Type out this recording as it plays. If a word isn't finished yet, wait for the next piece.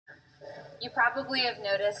You probably have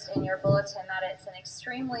noticed in your bulletin that it's an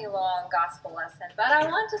extremely long gospel lesson, but I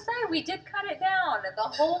want to say we did cut it down. The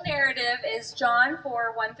whole narrative is John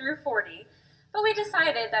 4, 1 through 40, but we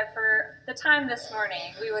decided that for the time this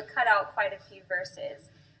morning, we would cut out quite a few verses.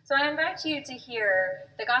 So I invite you to hear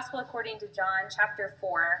the Gospel according to John, chapter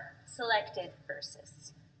 4, selected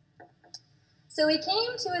verses. So he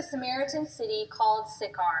came to a Samaritan city called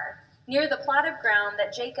Sychar, near the plot of ground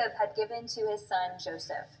that Jacob had given to his son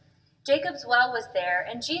Joseph. Jacob's well was there,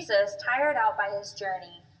 and Jesus, tired out by his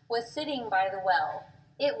journey, was sitting by the well.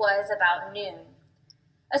 It was about noon.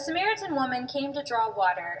 A Samaritan woman came to draw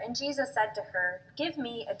water, and Jesus said to her, "Give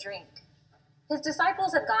me a drink." His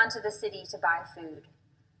disciples had gone to the city to buy food.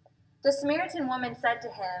 The Samaritan woman said to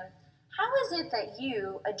him, "How is it that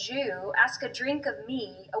you, a Jew, ask a drink of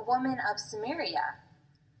me, a woman of Samaria?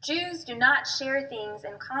 Jews do not share things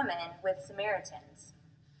in common with Samaritans."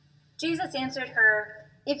 Jesus answered her,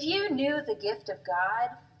 "If you knew the gift of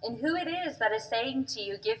God and who it is that is saying to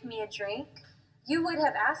you, 'Give me a drink,' you would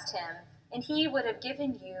have asked him, and he would have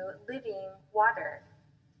given you living water."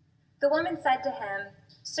 The woman said to him,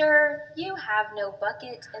 "Sir, you have no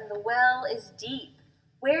bucket, and the well is deep.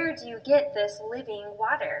 Where do you get this living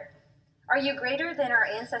water? Are you greater than our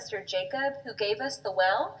ancestor Jacob, who gave us the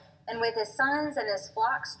well, and with his sons and his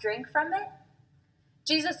flocks drank from it?"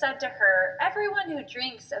 Jesus said to her, "Everyone who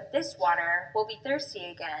drinks of this water will be thirsty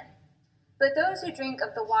again. But those who drink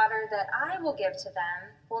of the water that I will give to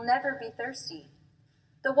them will never be thirsty.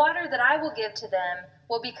 The water that I will give to them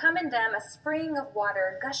will become in them a spring of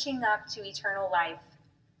water gushing up to eternal life."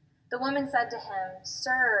 The woman said to him,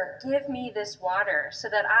 "Sir, give me this water so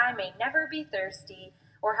that I may never be thirsty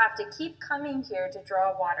or have to keep coming here to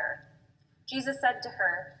draw water." Jesus said to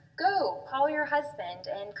her, "Go, call your husband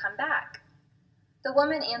and come back." The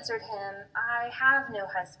woman answered him, "I have no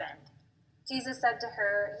husband." Jesus said to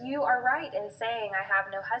her, "You are right in saying, 'I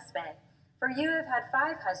have no husband,' for you have had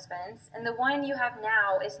 5 husbands, and the one you have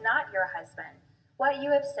now is not your husband. What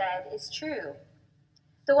you have said is true."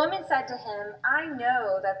 The woman said to him, "I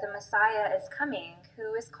know that the Messiah is coming,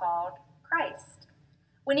 who is called Christ.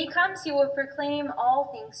 When he comes, he will proclaim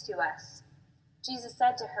all things to us." Jesus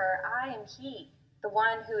said to her, "I am he, the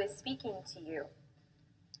one who is speaking to you."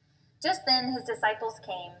 Just then his disciples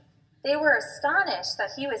came. They were astonished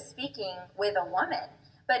that he was speaking with a woman,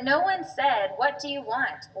 but no one said, "What do you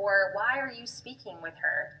want?" or "Why are you speaking with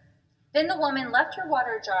her?" Then the woman left her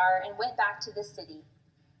water jar and went back to the city.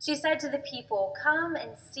 She said to the people, "Come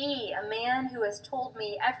and see a man who has told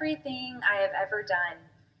me everything I have ever done.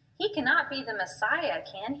 He cannot be the Messiah,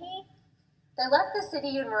 can he?" They left the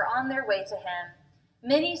city and were on their way to him.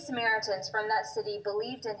 Many Samaritans from that city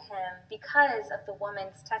believed in him because of the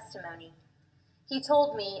woman's testimony. "He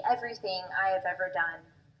told me everything I have ever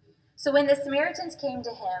done." So when the Samaritans came to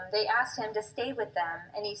him, they asked him to stay with them,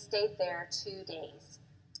 and he stayed there 2 days.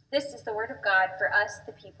 This is the word of God for us,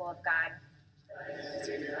 the people of God.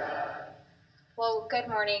 Well, good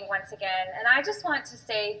morning once again, and I just want to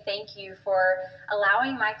say thank you for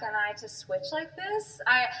allowing Micah and I to switch like this.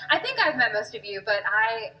 I think I've met most of you, but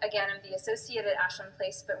I, again, am the associate at Ashland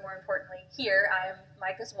Place, but more importantly here, I am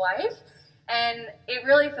Micah's wife, and it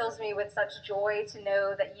really fills me with such joy to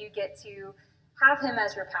know that you get to have him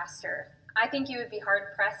as your pastor. I think you would be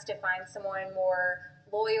hard-pressed to find someone more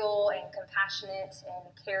loyal and compassionate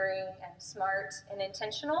and caring and smart and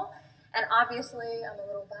intentional. And obviously, I'm a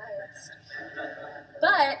little biased.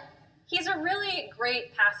 But he's a really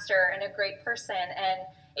great pastor and a great person, and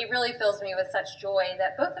it really fills me with such joy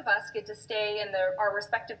that both of us get to stay in our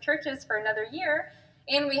respective churches for another year,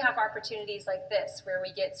 and we have opportunities like this where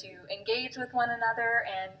we get to engage with one another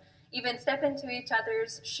and even step into each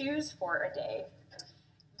other's shoes for a day.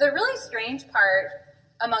 The really strange part,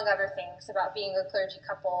 among other things, about being a clergy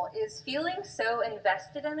couple is feeling so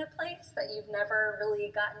invested in a place that you've never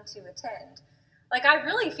really gotten to attend. Like, I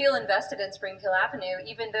really feel invested in Springfield Avenue,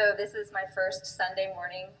 even though this is my first Sunday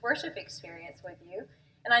morning worship experience with you.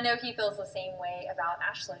 And I know he feels the same way about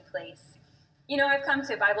Ashland Place. You know, I've come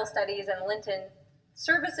to Bible studies and Lenten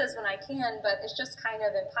services when I can, but it's just kind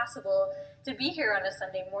of impossible to be here on a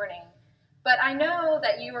Sunday morning. But I know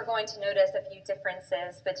that you are going to notice a few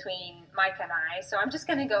differences between Micah and I, so I'm just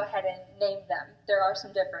going to go ahead and name them. There are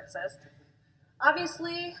some differences.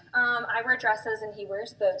 Obviously, I wear dresses and he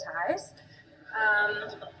wears bow ties.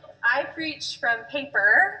 I preach from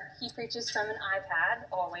paper. He preaches from an iPad,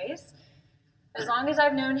 always. As long as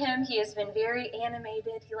I've known him, he has been very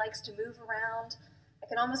animated. He likes to move around. I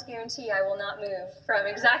can almost guarantee I will not move from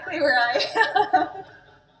exactly where I am.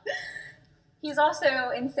 He's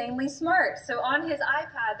also insanely smart, so on his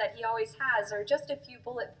iPad that he always has are just a few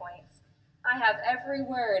bullet points. I have every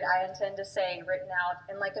word I intend to say written out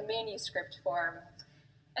in like a manuscript form.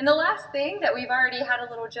 And the last thing that we've already had a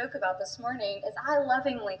little joke about this morning is I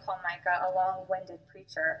lovingly call Micah a long-winded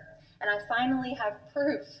preacher. And I finally have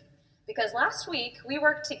proof. Because last week, we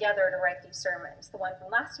worked together to write these sermons, the one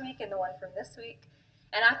from last week and the one from this week.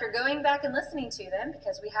 And after going back and listening to them,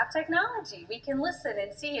 because we have technology, we can listen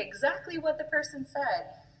and see exactly what the person said.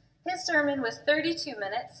 His sermon was 32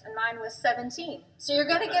 minutes, and mine was 17. So you're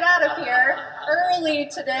going to get out of here early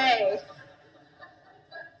today.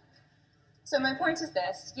 So my point is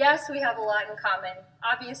this. Yes, we have a lot in common.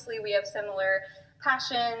 Obviously, we have similar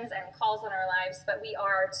passions and calls in our lives, but we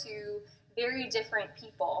are two very different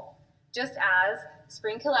people. Just as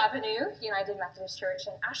Springhill Avenue United Methodist Church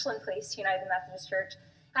and Ashland Place United Methodist Church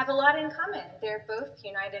have a lot in common. They're both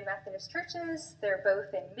United Methodist churches. They're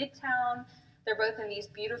both in Midtown. They're both in these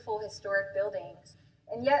beautiful historic buildings.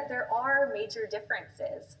 And yet there are major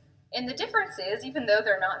differences. And the differences, even though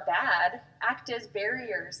they're not bad, act as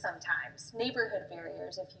barriers sometimes, neighborhood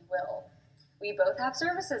barriers, if you will. We both have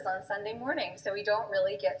services on Sunday morning, so we don't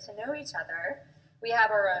really get to know each other. We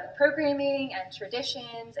have our own programming and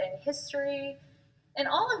traditions and history. And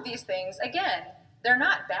all of these things, again, they're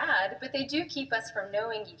not bad, but they do keep us from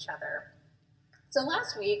knowing each other. So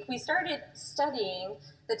last week, we started studying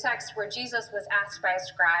the text where Jesus was asked by a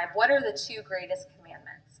scribe, what are the two greatest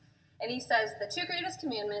commandments? And he says the two greatest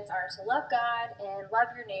commandments are to love God and love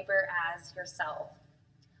your neighbor as yourself.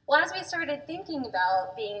 Well, as we started thinking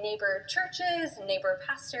about being neighbor churches and neighbor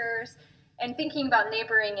pastors, and thinking about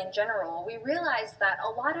neighboring in general, we realized that a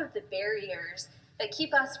lot of the barriers that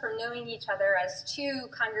keep us from knowing each other as two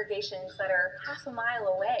congregations that are half a mile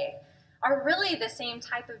away are really the same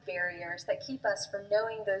type of barriers that keep us from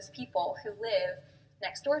knowing those people who live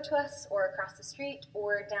next door to us or across the street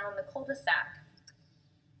or down the cul-de-sac.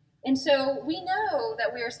 And so we know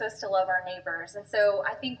that we are supposed to love our neighbors. And so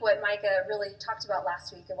I think what Micah really talked about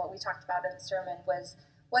last week and what we talked about in the sermon was,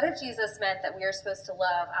 what if Jesus meant that we are supposed to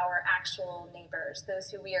love our actual neighbors, those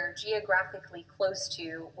who we are geographically close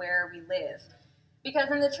to where we live? Because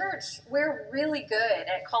in the church, we're really good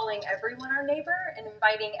at calling everyone our neighbor and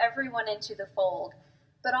inviting everyone into the fold.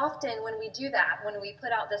 But often when we do that, when we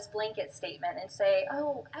put out this blanket statement and say,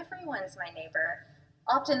 oh, everyone's my neighbor,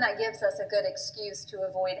 often that gives us a good excuse to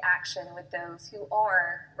avoid action with those who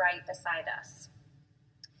are right beside us.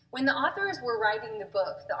 When the authors were writing the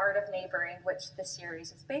book, The Art of Neighboring, which this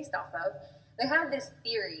series is based off of, they had this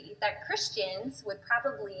theory that Christians would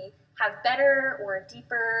probably have better or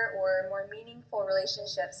deeper or more meaningful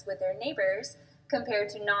relationships with their neighbors compared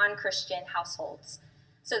to non-Christian households.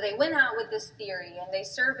 So they went out with this theory and they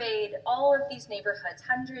surveyed all of these neighborhoods,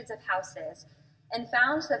 hundreds of houses, and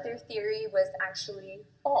found that their theory was actually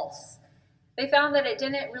false. They found that it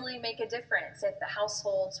didn't really make a difference if the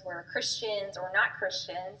households were Christians or not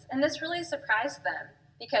Christians, and this really surprised them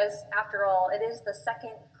because, after all, it is the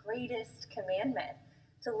second greatest commandment,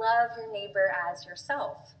 to love your neighbor as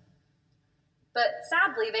yourself. But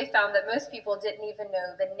sadly, they found that most people didn't even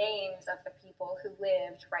know the names of the people who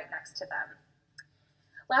lived right next to them.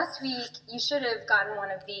 Last week, you should have gotten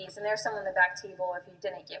one of these, and there's some on the back table if you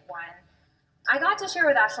didn't get one. I got to share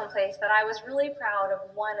with Ashland Place that I was really proud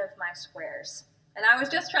of one of my squares. And I was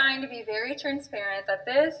just trying to be very transparent that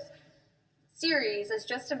this series is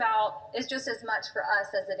just as much for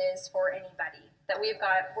us as it is for anybody, that we've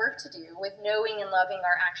got work to do with knowing and loving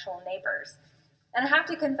our actual neighbors. And I have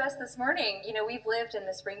to confess this morning, we've lived in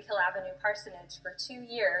the Springhill Avenue parsonage for 2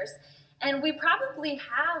 years, and we probably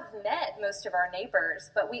have met most of our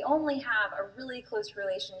neighbors, but we only have a really close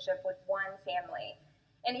relationship with one family.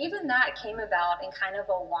 And even that came about in kind of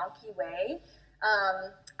a wonky way.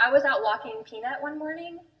 I was out walking Peanut one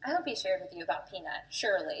morning. I hope he shared with you about Peanut,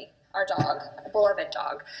 Shirley, our dog, a beloved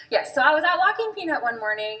dog. Yes, so I was out walking Peanut one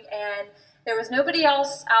morning, and there was nobody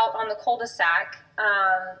else out on the cul-de-sac.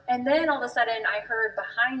 And then all of a sudden, I heard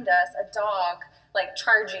behind us a dog,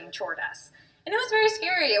 charging toward us. And it was very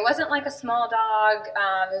scary. It wasn't like a small dog.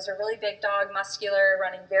 It was a really big dog, muscular,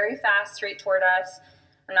 running very fast straight toward us.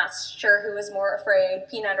 I'm not sure who was more afraid,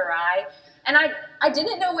 Peanut or I. And I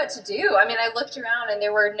didn't know what to do. I looked around and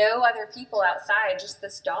there were no other people outside, just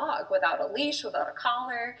this dog without a leash, without a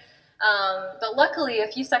collar. But luckily, a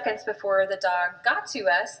few seconds before the dog got to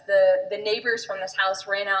us, the neighbors from this house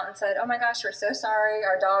ran out and said, oh my gosh, we're so sorry.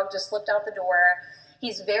 Our dog just slipped out the door.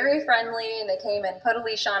 He's very friendly. And they came and put a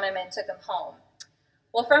leash on him and took him home.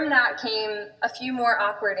 Well, from that came a few more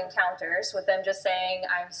awkward encounters with them just saying,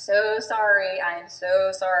 I'm so sorry, I'm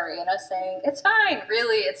so sorry, and us saying, it's fine,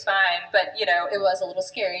 really, it's fine, but, it was a little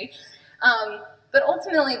scary. But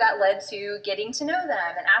ultimately that led to getting to know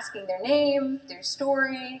them and asking their name, their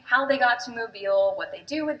story, how they got to Mobile, what they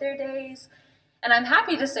do with their days. And I'm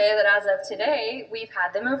happy to say that as of today, we've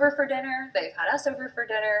had them over for dinner, they've had us over for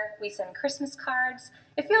dinner, we send Christmas cards.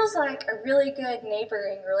 It feels like a really good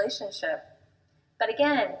neighboring relationship. But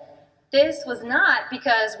again, this was not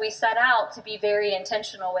because we set out to be very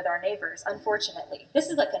intentional with our neighbors, unfortunately. This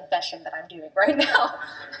is a confession that I'm doing right now.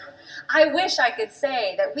 I wish I could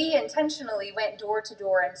say that we intentionally went door to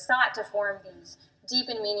door and sought to form these deep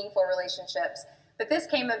and meaningful relationships. But this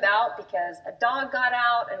came about because a dog got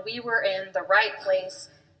out and we were in the right place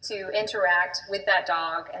to interact with that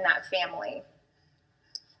dog and that family.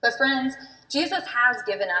 But friends, Jesus has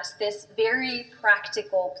given us this very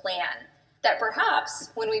practical plan that perhaps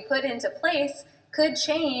when we put into place could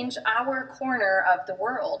change our corner of the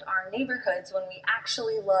world, our neighborhoods, when we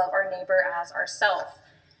actually love our neighbor as ourselves.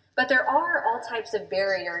 But there are all types of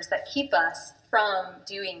barriers that keep us from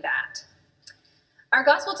doing that. Our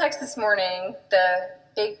gospel text this morning, the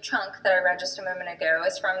big chunk that I read just a moment ago,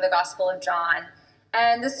 is from the Gospel of John.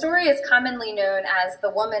 And the story is commonly known as the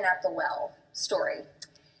woman at the well story.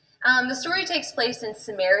 The story takes place in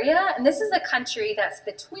Samaria, and this is a country that's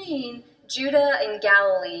between Judah and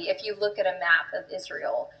Galilee if you look at a map of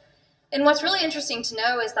Israel. And what's really interesting to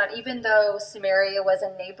know is that even though Samaria was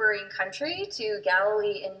a neighboring country to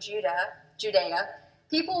Galilee and Judea,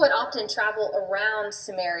 people would often travel around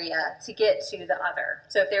Samaria to get to the other.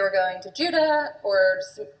 So if they were going to Judah or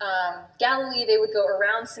Galilee, they would go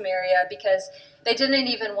around Samaria because they didn't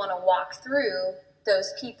even want to walk through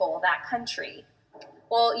those people, that country.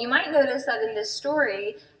 Well, you might notice that in this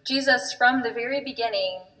story, Jesus, from the very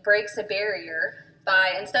beginning, breaks a barrier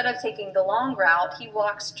by, instead of taking the long route, he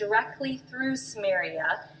walks directly through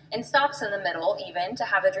Samaria and stops in the middle even to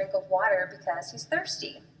have a drink of water because he's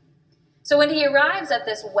thirsty. So when he arrives at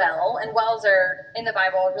this well, and wells are, in the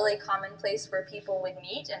Bible, a really common place where people would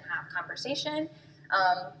meet and have conversation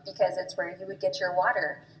because it's where you would get your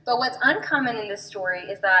water. But what's uncommon in this story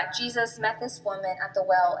is that Jesus met this woman at the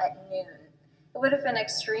well at noon. It would have been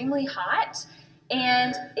extremely hot,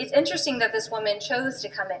 and it's interesting that this woman chose to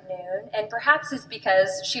come at noon, and perhaps it's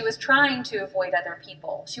because she was trying to avoid other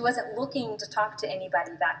people. She wasn't looking to talk to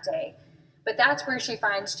anybody that day. But that's where she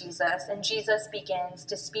finds Jesus, and Jesus begins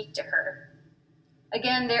to speak to her.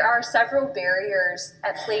 Again, there are several barriers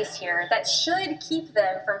at place here that should keep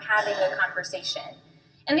them from having a conversation.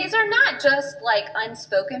 And these are not just like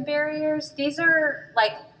unspoken barriers. These are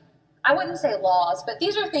like, I wouldn't say laws, but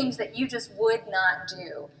these are things that you just would not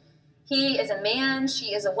do. He is a man,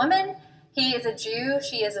 she is a woman. He is a Jew,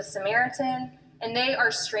 she is a Samaritan, and they are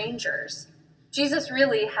strangers. Jesus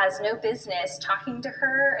really has no business talking to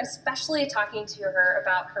her, especially talking to her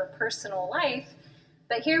about her personal life.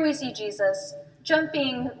 But here we see Jesus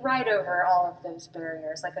jumping right over all of those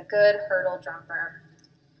barriers like a good hurdle jumper.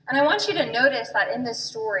 And I want you to notice that in this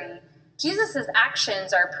story, Jesus'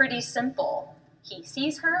 actions are pretty simple. He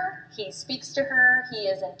sees her, he speaks to her, he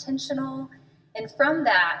is intentional, and from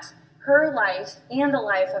that, her life and the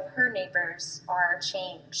life of her neighbors are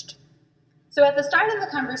changed. So at the start of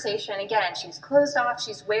the conversation, again, she's closed off,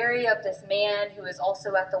 she's wary of this man who is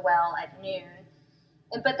also at the well at noon.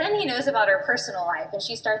 But then he knows about her personal life, and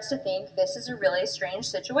she starts to think this is a really strange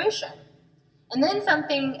situation. And then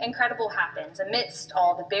something incredible happens. Amidst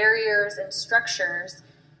all the barriers and structures,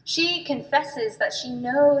 she confesses that she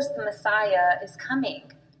knows the Messiah is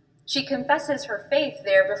coming. She confesses her faith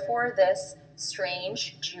there before this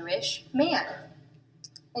strange Jewish man.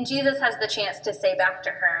 And Jesus has the chance to say back to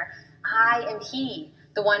her, I am he,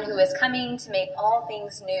 the one who is coming to make all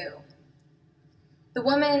things new. The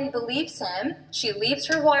woman believes him. She leaves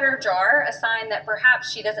her water jar, a sign that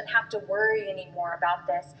perhaps she doesn't have to worry anymore about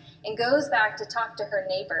this, and goes back to talk to her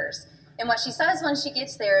neighbors. And what she says when she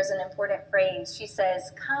gets there is an important phrase. She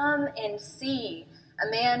says, come and see a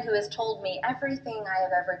man who has told me everything I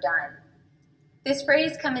have ever done. This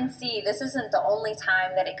phrase, come and see, this isn't the only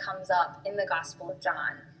time that it comes up in the Gospel of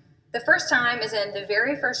John. The first time is in the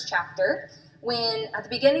very first chapter, when at the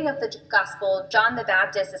beginning of the Gospel, John the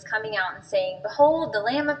Baptist is coming out and saying, behold, the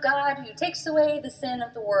Lamb of God who takes away the sin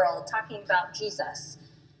of the world, talking about Jesus.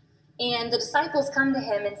 And the disciples come to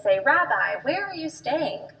him and say, Rabbi, where are you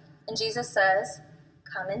staying? And Jesus says,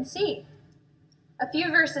 come and see. A few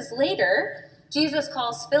verses later, Jesus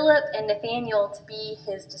calls Philip and Nathanael to be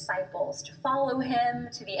his disciples, to follow him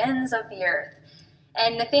to the ends of the earth.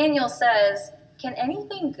 And Nathanael says, can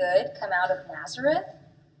anything good come out of Nazareth?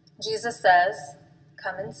 Jesus says,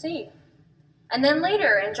 come and see. And then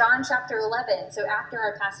later in John chapter 11, so after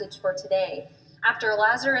our passage for today, after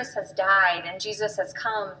Lazarus has died and Jesus has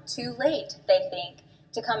come too late, they think,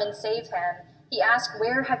 to come and save him, He asked,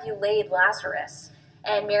 "Where have you laid Lazarus?"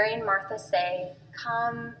 And Mary and Martha say,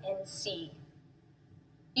 "Come and see."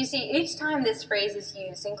 You see, each time this phrase is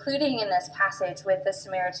used, including in this passage with the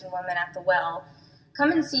Samaritan woman at the well,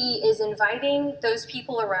 "come and see" is inviting those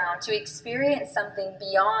people around to experience something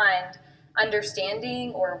beyond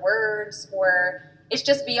understanding or words, or it's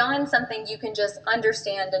just beyond something you can just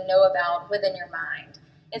understand and know about within your mind.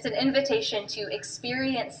 It's an invitation to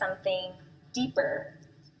experience something deeper.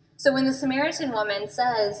 So when the Samaritan woman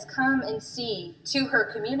says, "Come and see," to her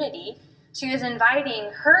community, she is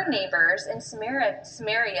inviting her neighbors in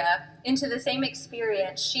Samaria into the same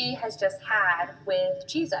experience she has just had with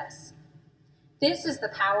Jesus. This is the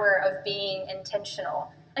power of being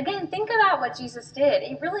intentional. Again, think about what Jesus did.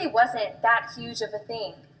 It really wasn't that huge of a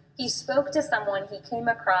thing. He spoke to someone he came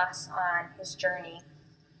across on his journey.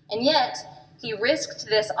 And yet, he risked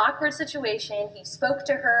this awkward situation. He spoke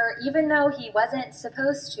to her even though he wasn't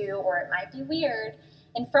supposed to, or it might be weird.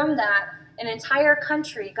 And from that, an entire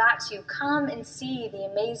country got to come and see the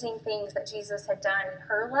amazing things that Jesus had done in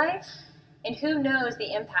her life. And who knows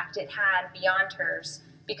the impact it had beyond hers,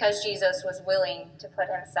 because Jesus was willing to put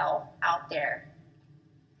himself out there.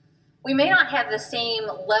 We may not have the same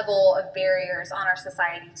level of barriers on our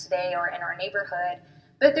society today or in our neighborhood,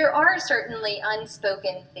 but there are certainly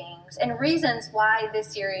unspoken things and reasons why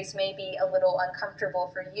this series may be a little uncomfortable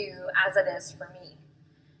for you as it is for me.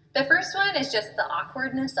 The first one is just the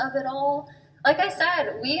awkwardness of it all. Like I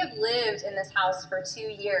said, we have lived in this house for 2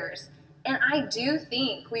 years, and I do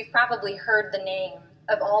think we've probably heard the name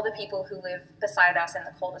of all the people who live beside us in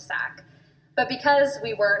the cul-de-sac. But because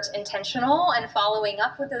we weren't intentional in following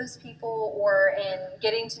up with those people or in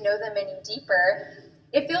getting to know them any deeper,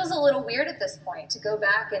 it feels a little weird at this point to go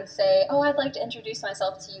back and say, "Oh, I'd like to introduce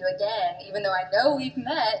myself to you again," even though I know we've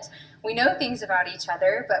met, we know things about each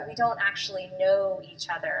other, but we don't actually know each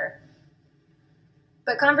other.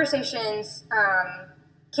 But conversations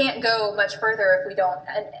can't go much further if we don't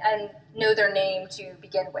and know their name to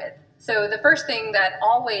begin with. So the first thing that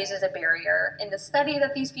always is a barrier in the study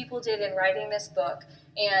that these people did in writing this book,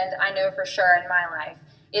 and I know for sure in my life,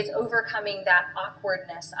 is overcoming that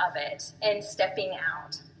awkwardness of it and stepping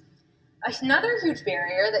out. Another huge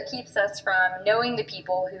barrier that keeps us from knowing the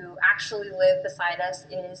people who actually live beside us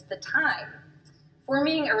is the time.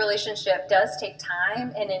 Forming a relationship does take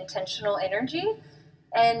time and intentional energy,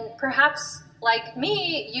 and perhaps like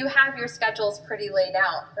me, you have your schedules pretty laid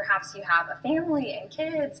out. Perhaps you have a family and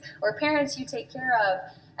kids or parents you take care of,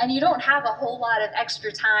 and you don't have a whole lot of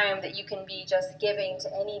extra time that you can be just giving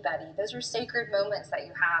to anybody. Those are sacred moments that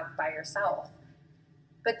you have by yourself.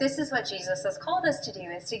 But this is what Jesus has called us to do,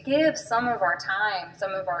 is to give some of our time,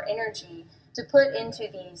 some of our energy to put into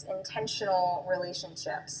these intentional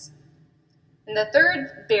relationships. And the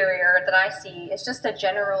third barrier that I see is just a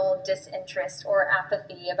general disinterest or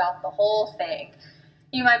apathy about the whole thing.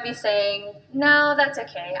 You might be saying, "No, that's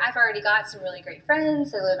okay. I've already got some really great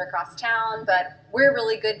friends. They live across town, but we're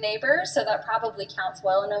really good neighbors, so that probably counts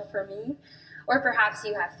well enough for me." Or perhaps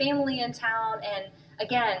you have family in town, and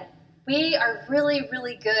again, we are really,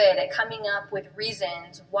 really good at coming up with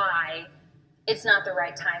reasons why it's not the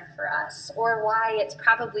right time for us, or why it's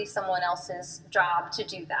probably someone else's job to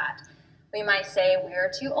do that. We might say we're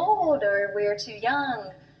too old, or we're too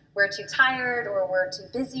young, we're too tired, or we're too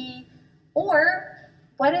busy. Or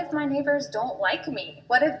what if my neighbors don't like me?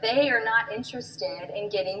 What if they are not interested in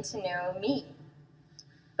getting to know me?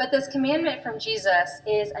 But this commandment from Jesus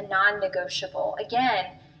is a non-negotiable.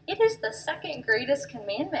 Again, it is the second greatest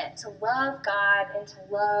commandment, to love God and to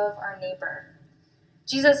love our neighbor.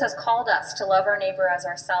 Jesus has called us to love our neighbor as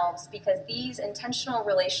ourselves, because these intentional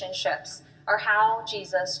relationships are how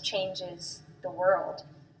Jesus changes the world.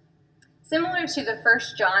 Similar to the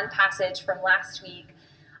 1 John passage from last week,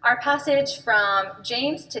 our passage from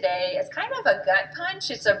James today is kind of a gut punch.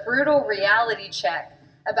 It's a brutal reality check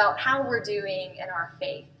about how we're doing in our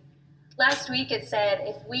faith. Last week it said,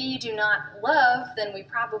 if we do not love, then we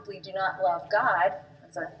probably do not love God.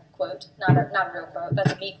 That's a quote, not a real quote,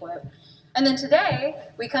 that's a me quote. And then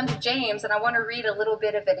today we come to James, and I want to read a little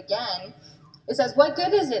bit of it again. It says, "What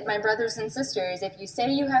good is it, my brothers and sisters, if you say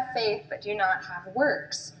you have faith but do not have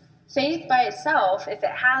works? Faith by itself, if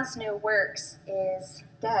it has no works, is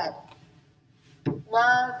dead."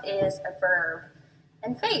 Love is a verb,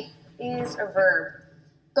 and faith is a verb.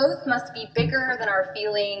 Both must be bigger than our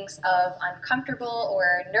feelings of uncomfortable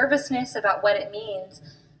or nervousness about what it means,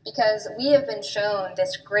 because we have been shown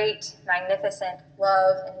this great, magnificent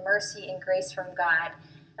love and mercy and grace from God,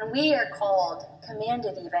 and we are called,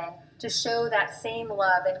 commanded even, to show that same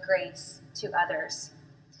love and grace to others.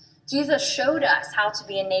 Jesus showed us how to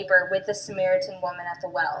be a neighbor with the Samaritan woman at the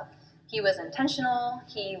well. He was intentional,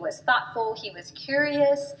 he was thoughtful, he was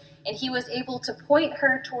curious, and he was able to point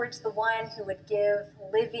her towards the one who would give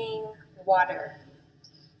living water.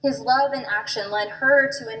 His love and action led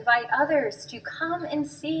her to invite others to come and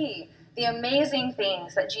see the amazing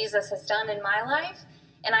things that Jesus has done in my life,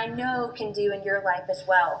 and I know can do in your life as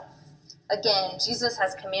well. Again, Jesus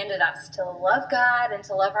has commanded us to love God and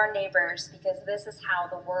to love our neighbors because this is how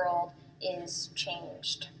the world is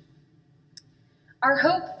changed. Our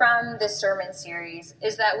hope from this sermon series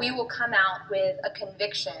is that we will come out with a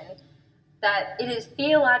conviction that it is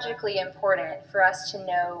theologically important for us to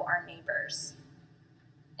know our neighbors.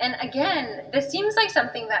 And again, this seems like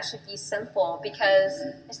something that should be simple because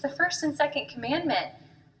it's the first and second commandment,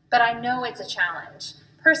 but I know it's a challenge.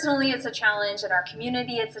 Personally, it's a challenge in our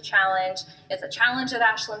community, it's a challenge at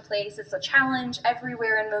Ashland Place, it's a challenge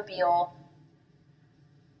everywhere in Mobile.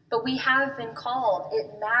 But we have been called.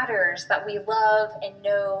 It matters that we love and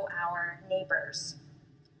know our neighbors.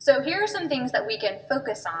 So here are some things that we can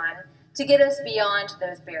focus on to get us beyond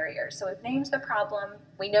those barriers. So we've named the problem.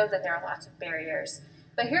 We know that there are lots of barriers.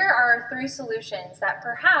 But here are 3 solutions that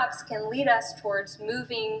perhaps can lead us towards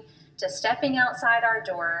moving to stepping outside our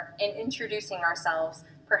door and introducing ourselves,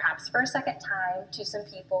 perhaps for a second time, to some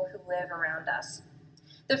people who live around us.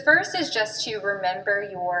 The first is just to remember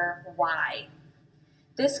your why.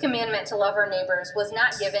 This commandment to love our neighbors was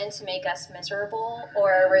not given to make us miserable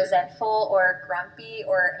or resentful or grumpy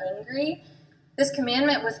or angry. This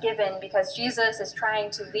commandment was given because Jesus is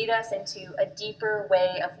trying to lead us into a deeper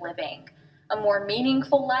way of living, a more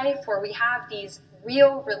meaningful life where we have these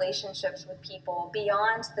real relationships with people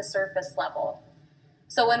beyond the surface level.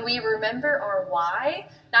 So when we remember our why,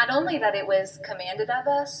 not only that it was commanded of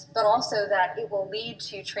us, but also that it will lead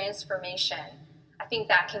to transformation, I think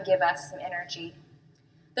that can give us some energy.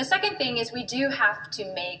 The second thing is we do have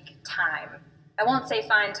to make time. I won't say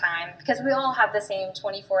find time because we all have the same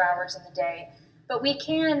 24 hours in the day, but we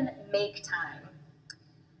can make time.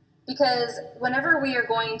 Because whenever we are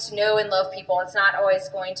going to know and love people, it's not always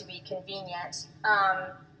going to be convenient.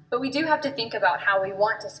 But we do have to think about how we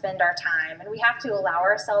want to spend our time, and we have to allow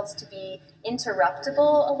ourselves to be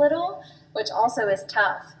interruptible a little, which also is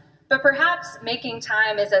tough. But perhaps making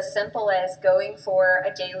time is as simple as going for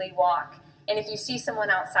a daily walk. And if you see someone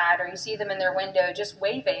outside or you see them in their window, just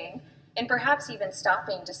waving and perhaps even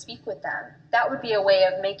stopping to speak with them. That would be a way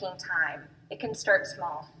of making time. It can start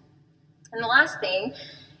small. And the last thing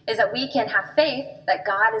is that we can have faith that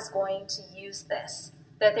God is going to use this,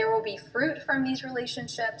 that there will be fruit from these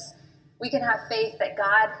relationships. We can have faith that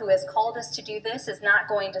God, who has called us to do this, is not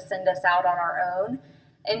going to send us out on our own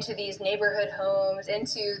into these neighborhood homes,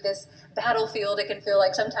 into this battlefield, it can feel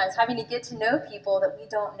like sometimes, having to get to know people that we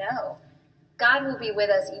don't know. God will be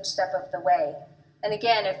with us each step of the way. And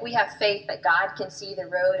again, if we have faith that God can see the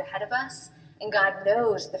road ahead of us, and God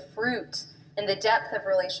knows the fruit and the depth of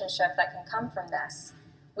relationship that can come from this,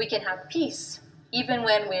 we can have peace, even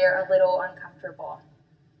when we're a little uncomfortable.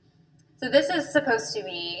 So this is supposed to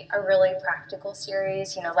be a really practical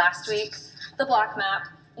series. Last week, the block map.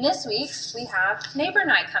 And this week, we have Neighbor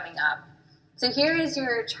Night coming up. So here is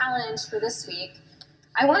your challenge for this week.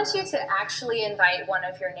 I want you to actually invite one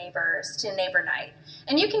of your neighbors to Neighbor Night.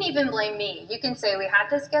 And you can even blame me. You can say, we had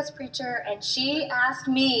this guest preacher, and she asked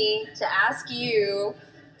me to ask you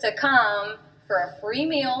to come for a free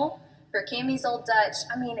meal for Cammie's Old Dutch.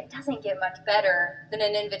 I mean, it doesn't get much better than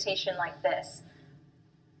an invitation like this.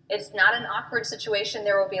 It's not an awkward situation.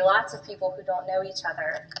 There will be lots of people who don't know each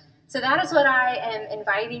other. So that is what I am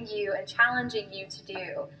inviting you and challenging you to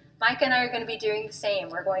do. Mike and I are going to be doing the same.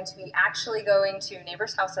 We're going to be actually going to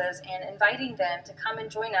neighbors' houses and inviting them to come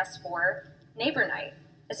and join us for Neighbor Night.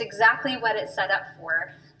 It's exactly what it's set up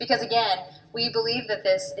for. Because again, we believe that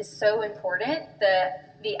this is so important,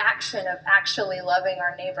 the action of actually loving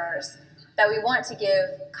our neighbors, that we want to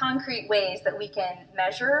give concrete ways that we can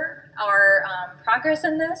measure our progress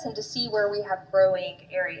in this and to see where we have growing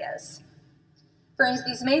areas. Friends,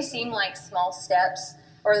 these may seem like small steps,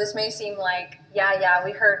 or this may seem like, yeah,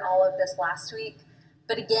 we heard all of this last week.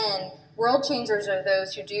 But again, world changers are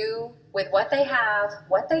those who do with what they have,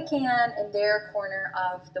 what they can in their corner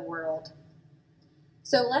of the world.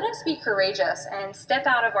 So let us be courageous and step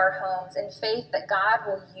out of our homes in faith that God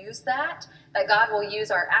will use that God will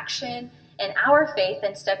use our action and our faith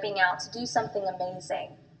in stepping out to do something amazing.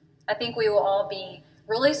 I think we will all be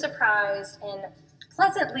really surprised and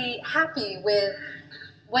pleasantly happy with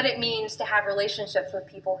what it means to have relationships with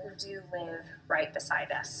people who do live right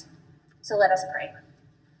beside us. So let us pray.